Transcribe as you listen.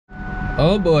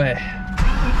Oh boy.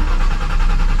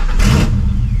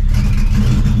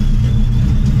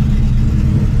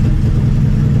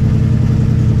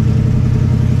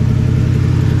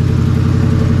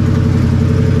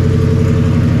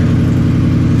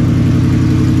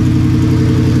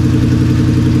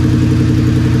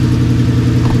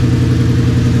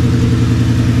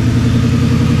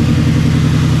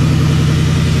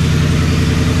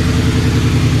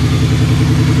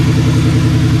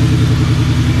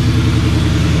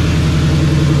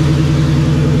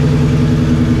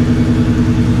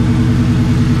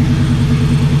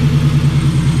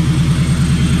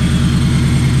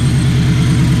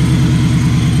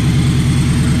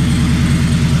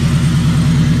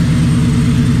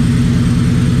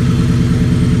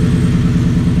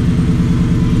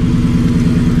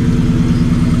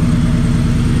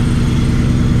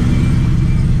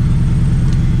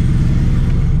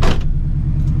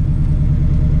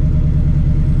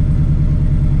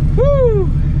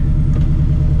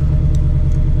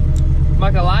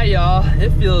 Y'all,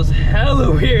 it feels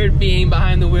hella weird being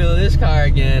behind the wheel of this car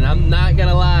again. I'm not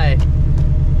gonna lie,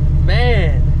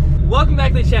 man. Welcome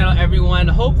back to the channel, everyone.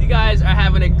 Hope you guys are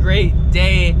having a great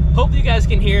day. Hope you guys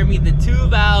can hear me. The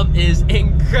 2-valve is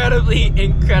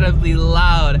incredibly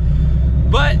loud,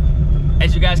 but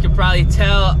as you guys can probably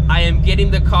tell, I am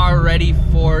getting the car ready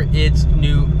for its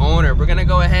new owner. We're gonna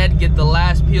go ahead and get the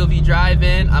last POV drive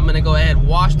in. I'm gonna go ahead and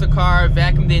wash the car,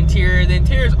 vacuum the interior. The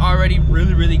interior is already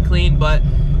really clean, but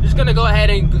I'm just gonna go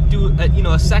ahead and do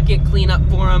a second cleanup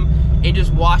for him and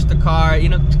just wash the car.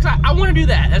 I want to do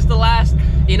that. That's the last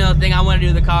thing I want to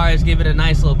do to the car, is give it a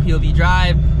nice little POV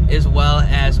drive as well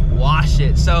as wash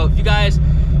it. So if you guys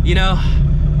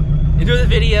enjoy the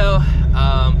video,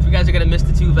 if you guys are gonna miss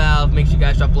the 2-valve, make sure you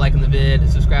guys drop a like on the vid,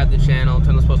 subscribe to the channel,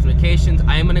 turn those post notifications.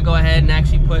 I am gonna go ahead and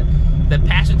actually put the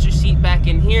passenger seat back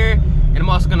in here, and I'm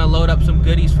also gonna load up some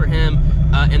goodies for him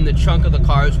in the trunk of the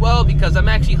car as well, because I'm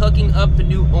actually hooking up the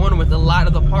new owner with a lot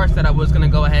of the parts that I was gonna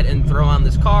go ahead and throw on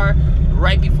this car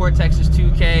right before Texas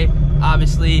 2K.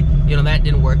 Obviously, that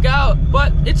didn't work out,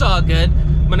 but it's all good.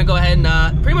 I'm gonna go ahead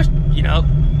and pretty much,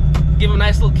 give him a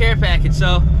nice little care package.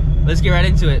 So let's get right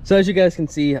into it. So as you guys can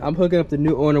see, I'm hooking up the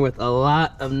new owner with a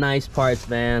lot of nice parts,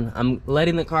 man. I'm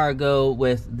letting the car go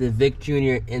with the Vic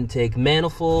Jr. intake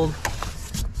manifold.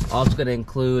 Also gonna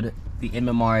include the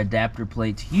MMR adapter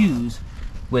plates used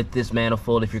with this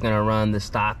manifold if you're gonna run the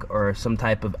stock or some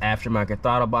type of aftermarket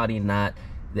throttle body, not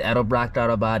the Edelbrock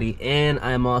throttle body. And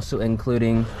I'm also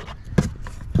including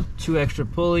 2 extra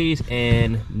pulleys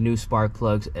and new spark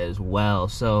plugs as well.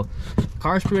 So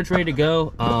car's pretty much ready to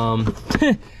go.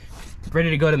 Ready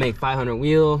to go to make 500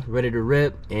 wheel, ready to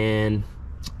rip, and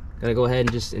gonna go ahead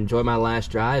and just enjoy my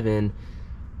last drive and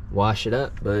wash it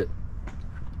up. But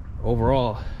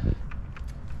overall,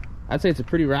 I'd say it's a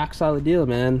pretty rock solid deal,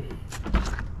 man.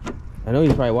 I know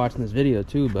you're probably watching this video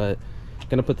too, but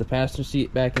gonna put the passenger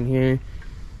seat back in here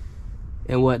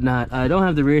and whatnot. I don't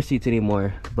have the rear seats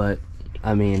anymore, but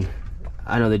I mean,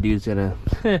 I know the dude's gonna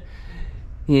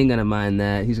he ain't gonna mind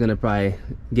that. He's gonna probably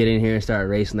get in here and start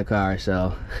racing the car.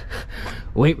 So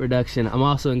weight reduction. I'm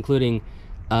also including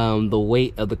the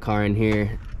weight of the car in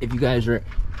here. If you guys are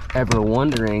ever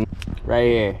wondering, right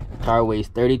here, the car weighs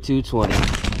 3220.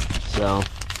 So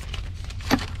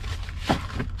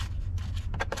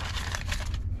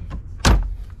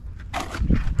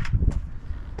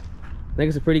I think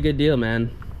it's a pretty good deal,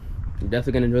 man. You're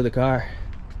definitely gonna enjoy the car.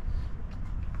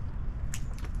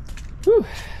 Whew.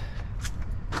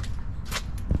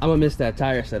 I'm gonna miss that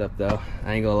tire setup though.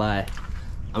 I ain't gonna lie.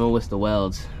 I'm gonna miss the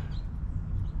welds.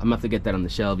 I'm gonna have to get that on the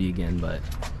Shelby again, but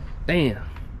damn.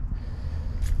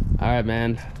 All right,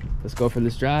 man. Let's go for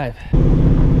this drive.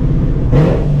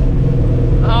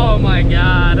 Oh my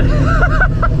God.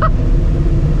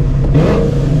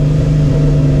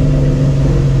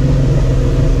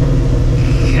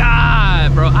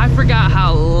 God, bro, I forgot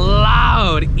how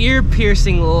loud,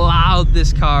 ear-piercing loud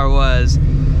this car was.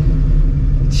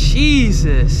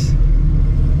 Jesus.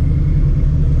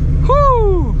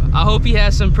 Whew. I hope he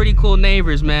has some pretty cool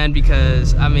neighbors, man,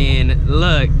 because, I mean,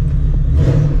 look.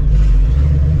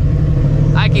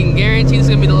 I can guarantee this is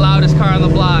gonna be the loudest car on the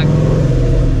block.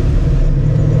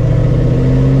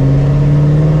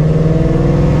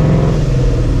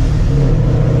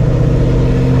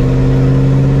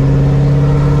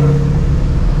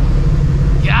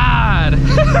 God.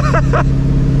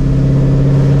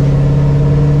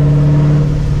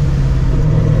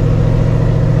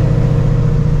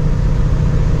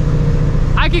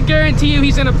 I can guarantee you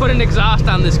he's gonna put an exhaust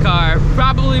on this car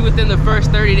probably within the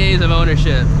first 30 days of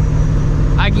ownership.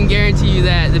 I can guarantee you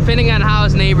that, depending on how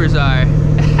his neighbors are.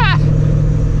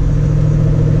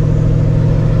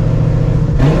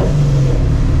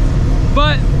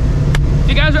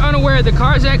 heard, the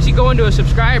car's actually going to a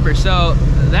subscriber, so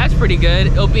that's pretty good.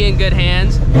 It'll be in good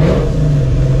hands.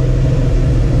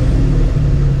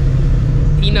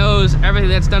 He knows everything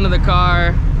that's done to the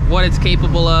car, what it's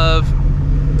capable of.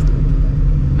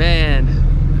 Man,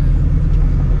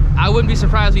 I wouldn't be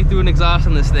surprised if he threw an exhaust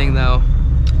on this thing though.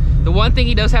 The one thing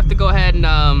he does have to go ahead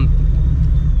and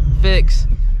fix,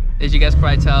 as you guys can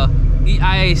probably tell, the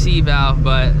IAC valve,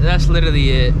 but that's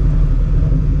literally it.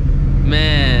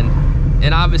 Man,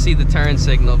 and obviously the turn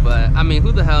signal, but I mean,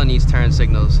 who the hell needs turn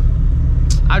signals?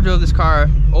 I drove this car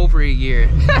over a year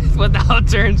without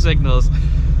turn signals.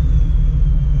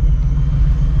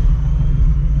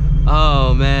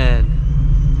 Oh man.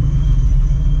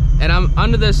 And I'm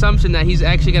under the assumption that he's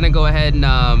actually gonna go ahead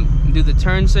and do the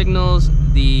turn signals,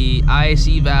 the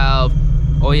IAC valve,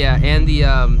 oh yeah, and the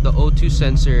O2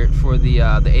 sensor for the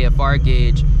AFR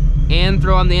gauge, and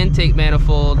throw on the intake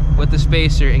manifold with the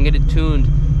spacer and get it tuned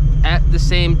at the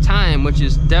same time, which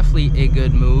is definitely a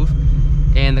good move.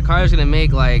 And the car is gonna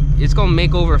make it's gonna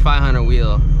make over 500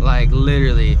 wheel, like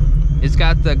literally. It's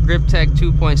got the GripTech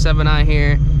 2.7 on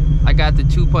here. I got the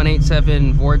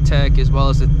 2.87 Vortech as well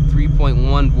as the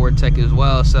 3.1 Vortech as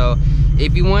well. So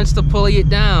if he wants to pulley it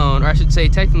down, or I should say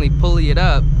technically pulley it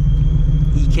up,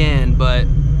 he can, but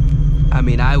I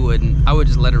mean, I wouldn't. I would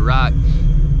just let it rock.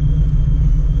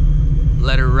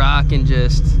 Let it rock and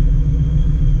just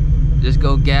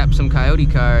go gap some coyote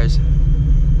cars.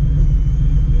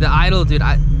 The idle, dude,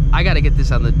 I gotta get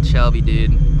this on the Shelby,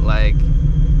 dude. Like,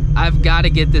 I've gotta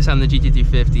get this on the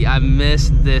GT350. I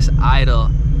missed this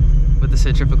idle with the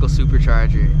centrifugal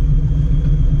supercharger.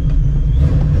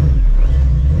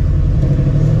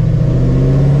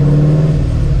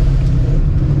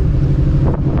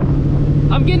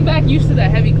 I'm getting back used to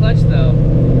that heavy clutch though.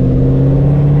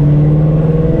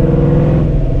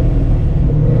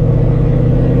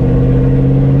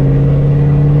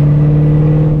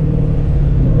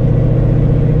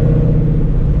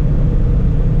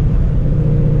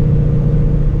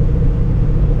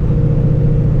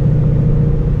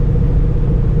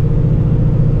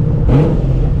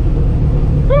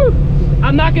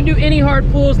 I'm not gonna do any hard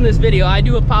pulls in this video. I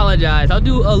do apologize. I'll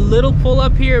do a little pull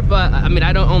up here, but I mean,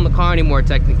 I don't own the car anymore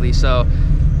technically, so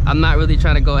I'm not really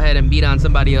trying to go ahead and beat on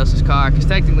somebody else's car, because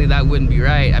technically that wouldn't be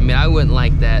right. I mean, I wouldn't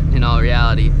like that in all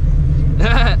reality.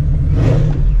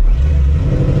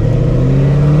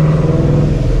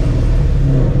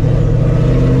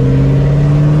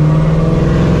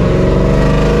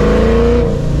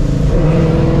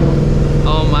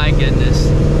 Oh my goodness.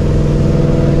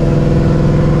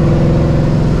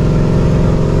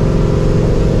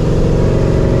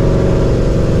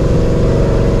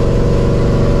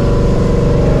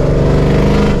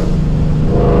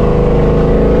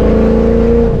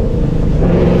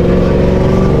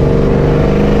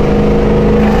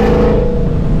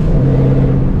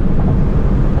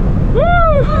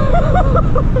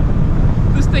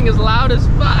 This thing is loud as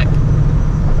fuck.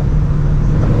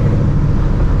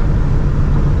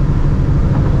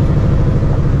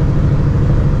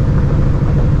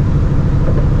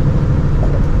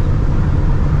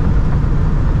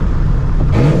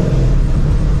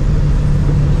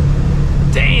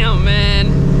 Damn,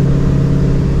 man.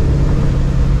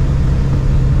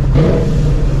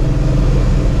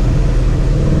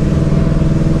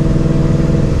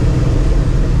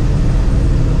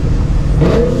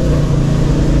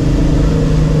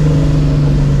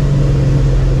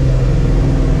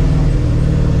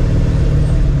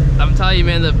 You,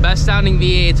 man, the best sounding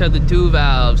V8s are the 2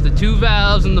 valves. The 2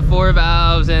 valves and the 4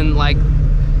 valves and like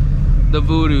the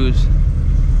Voodoos.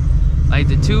 Like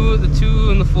the two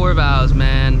and the 4 valves,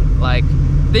 man. Like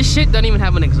this shit doesn't even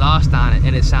have an exhaust on it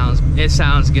and it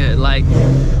sounds good. Like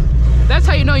that's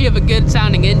how you know you have a good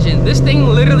sounding engine. This thing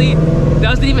literally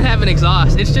doesn't even have an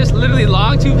exhaust. It's just literally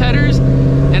long tube headers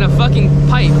and a fucking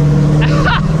pipe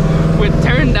with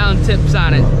turn down tips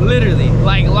on it. Literally,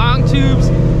 like long tubes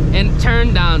and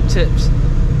turn down tips,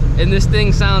 and this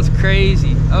thing sounds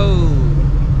crazy. Oh,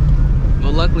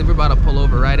 well, luckily we're about to pull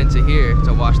over right into here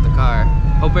to wash the car.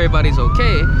 Hope everybody's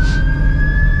okay.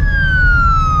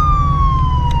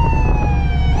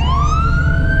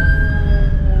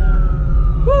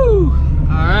 Woo!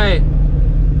 All right,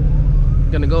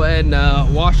 gonna go ahead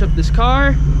and wash up this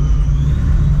car.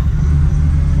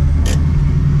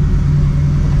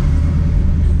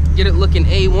 Get it looking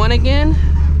A1 again.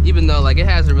 Even though like it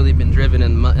hasn't really been driven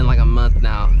in like a month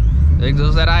now. There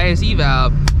goes that ISE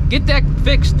valve. Get that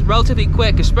fixed relatively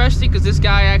quick, especially because this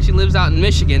guy actually lives out in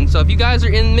Michigan. So if you guys are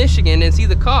in Michigan and see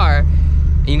the car,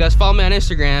 and you guys follow me on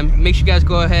Instagram, make sure you guys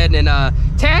go ahead and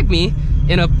tag me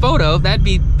in a photo, that'd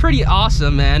be pretty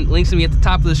awesome, man. Links to me at the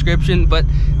top of the description. But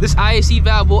this ISE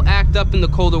valve will act up in the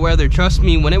colder weather. Trust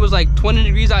me, when it was like 20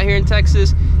 degrees out here in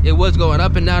Texas, it was going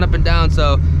up and down, up and down.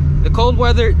 So the cold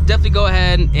weather, definitely go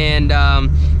ahead and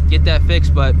get that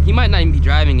fixed. But he might not even be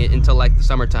driving it until like the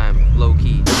summertime, low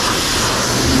key.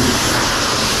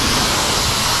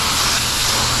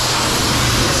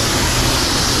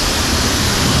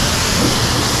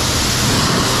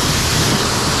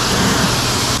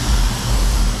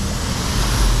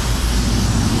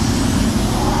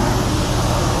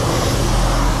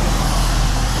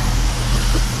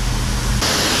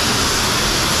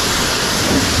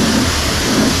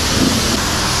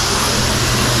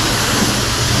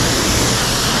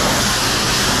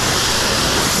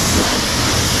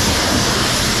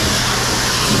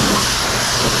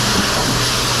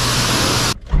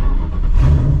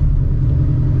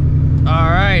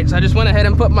 So I just went ahead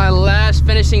and put my last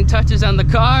finishing touches on the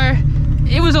car.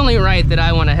 It was only right that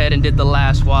I went ahead and did the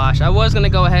last wash. I was gonna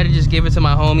go ahead and just give it to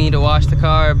my homie to wash the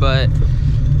car, but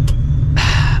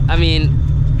I mean,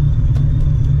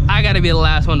 I gotta be the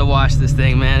last one to wash this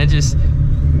thing, man. It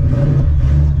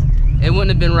wouldn't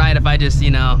have been right if I just,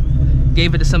 you know,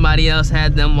 gave it to somebody else,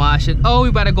 had them wash it. Oh,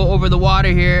 we better go over the water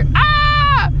here.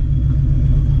 Ah!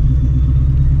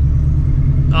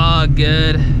 Oh,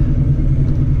 good.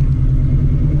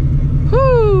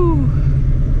 Whew.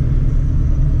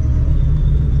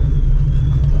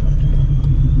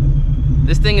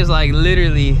 This thing is like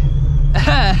literally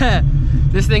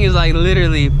this thing is like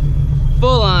literally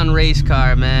full-on race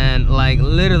car, man. Like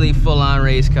literally full-on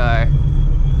race car.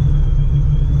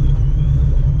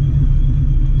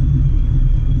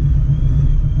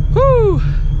 Whew.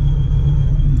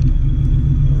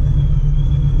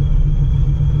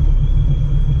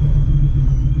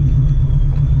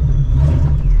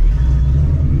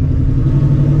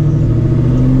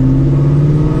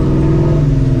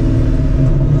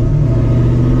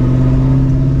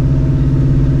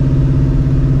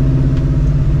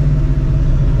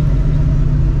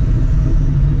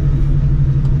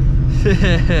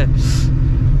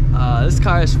 This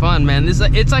car is fun, man.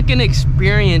 It's like an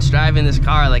experience driving this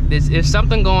car. Like there's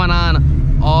something going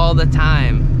on all the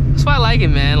time. That's why I like it,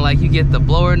 man. Like you get the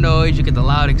blower noise, you get the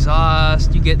loud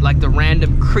exhaust, you get like the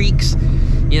random creaks,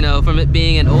 you know, from it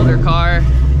being an older car.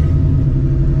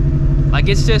 Like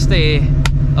it's just a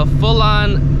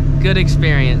full-on good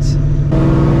experience.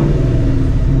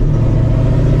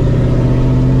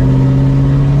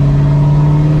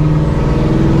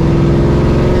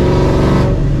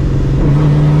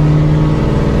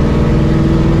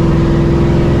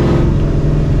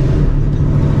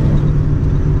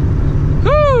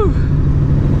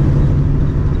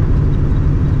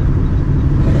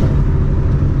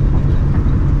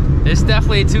 It's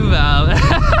definitely a 2-valve.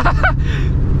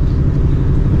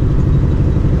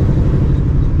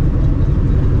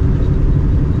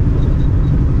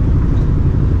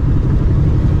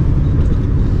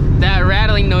 That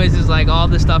rattling noise is like all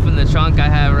the stuff in the trunk I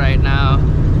have right now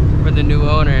for the new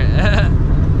owner.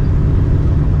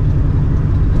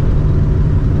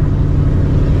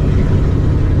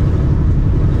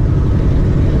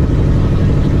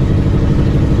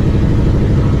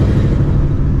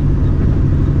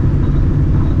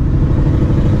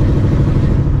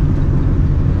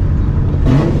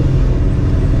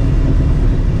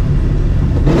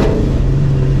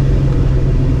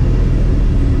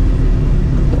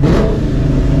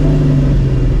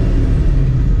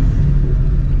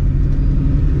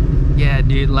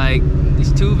 Dude, like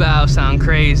these 2 valves sound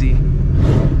crazy.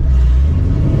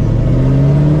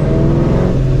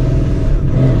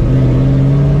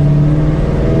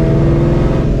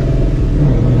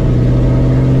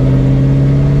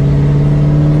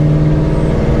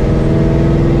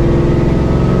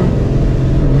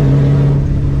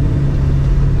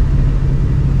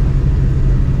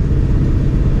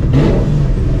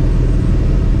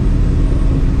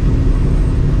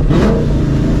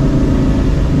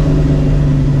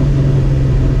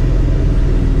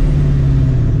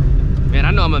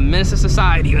 I'm a menace to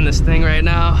society in this thing right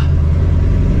now.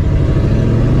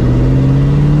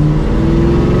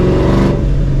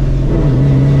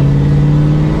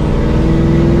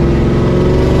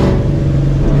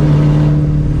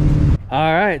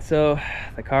 All right, so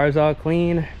the car's all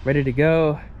clean, ready to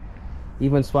go.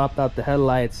 Even swapped out the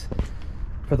headlights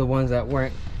for the ones that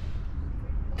weren't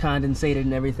condensated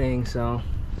and everything, so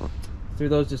threw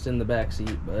those just in the back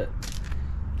seat, but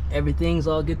everything's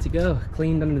all good to go.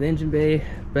 Cleaned under the engine bay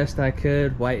best I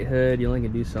could. White hood, you only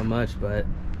can do so much, but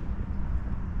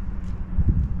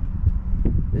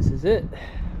this is it.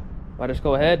 I'll just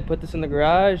go ahead and put this in the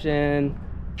garage and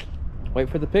wait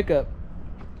for the pickup.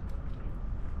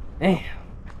 Damn.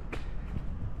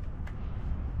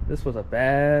 This was a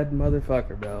bad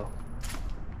motherfucker, bro.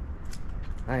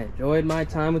 I enjoyed my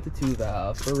time with the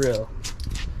 2-valve, for real.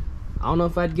 I don't know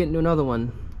if I'd get into another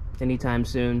one anytime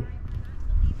soon.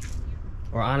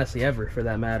 Or honestly, ever, for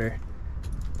that matter.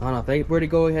 I don't know, if they were to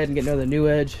go ahead and get another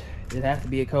newedge, it'd have to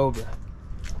be a Cobra.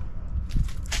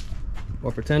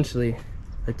 Or potentially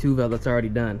a 2-valve that's already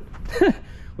done.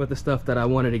 With the stuff that I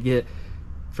wanted to get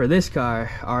for this car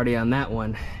already on that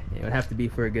one. It would have to be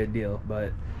for a good deal,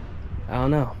 but I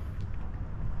don't know.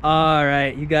 All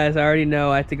right, you guys already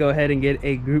know I have to go ahead and get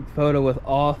a group photo with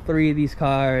all 3 of these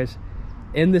cars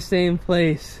in the same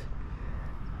place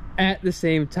at the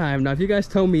same time. Now, if you guys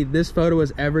told me this photo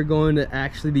was ever going to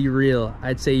actually be real,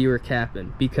 I'd say you were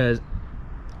capping, because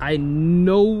I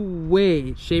no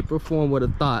way, shape, or form would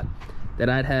have thought that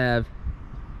I'd have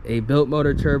a built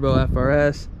motor turbo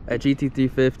FRS, a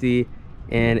GT350,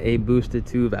 and a boosted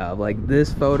 2-valve. Like,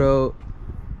 this photo,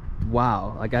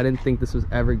 wow, like I didn't think this was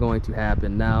ever going to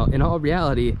happen. Now, in all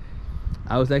reality,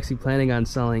 I was actually planning on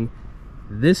selling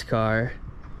this car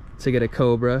to get a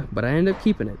Cobra, but I ended up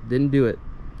keeping it. Didn't do it.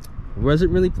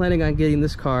 Wasn't really planning on getting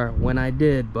this car when I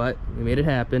did, but we made it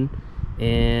happen.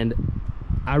 And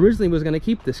I originally was going to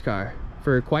keep this car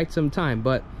for quite some time,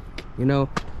 but you know,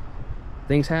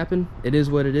 things happen. It is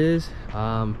what it is.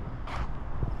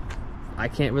 I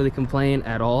can't really complain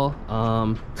at all.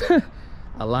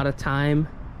 A lot of time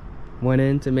went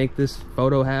in to make this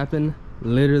photo happen.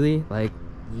 Literally, like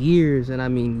years, and I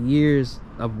mean years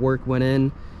of work went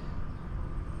in.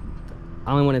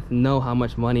 I only wanted to know how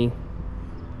much money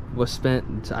was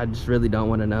spent. I just really don't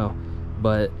want to know.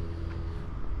 But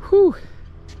whew,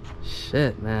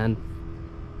 shit, man,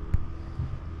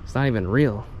 it's not even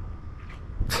real.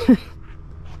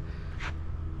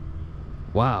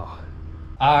 Wow.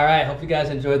 All right, hope you guys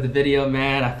enjoyed the video,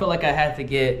 man. I feel like I had to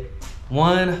get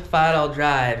one final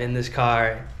drive in this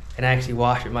car and actually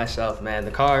wash it myself, man.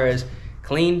 The car is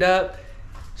cleaned up,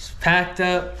 it's packed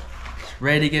up, it's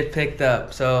ready to get picked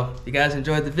up. So if you guys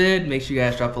enjoyed the vid, make sure you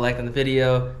guys drop a like on the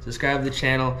video, subscribe to the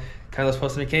channel, turn those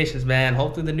post notifications, man.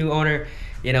 Hopefully the new owner,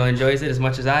 you know, enjoys it as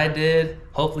much as I did.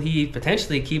 Hopefully he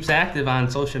potentially keeps active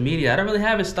on social media. I don't really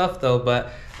have his stuff though,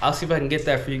 but I'll see if I can get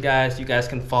that for you guys. You guys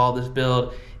can follow this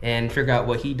build and figure out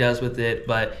what he does with it.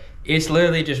 But it's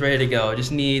literally just ready to go. It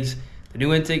just needs the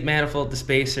new intake manifold, the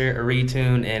spacer, a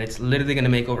retune, and it's literally gonna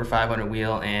make over 500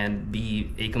 wheel and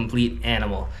be a complete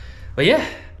animal. But yeah,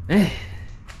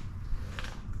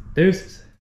 deuces.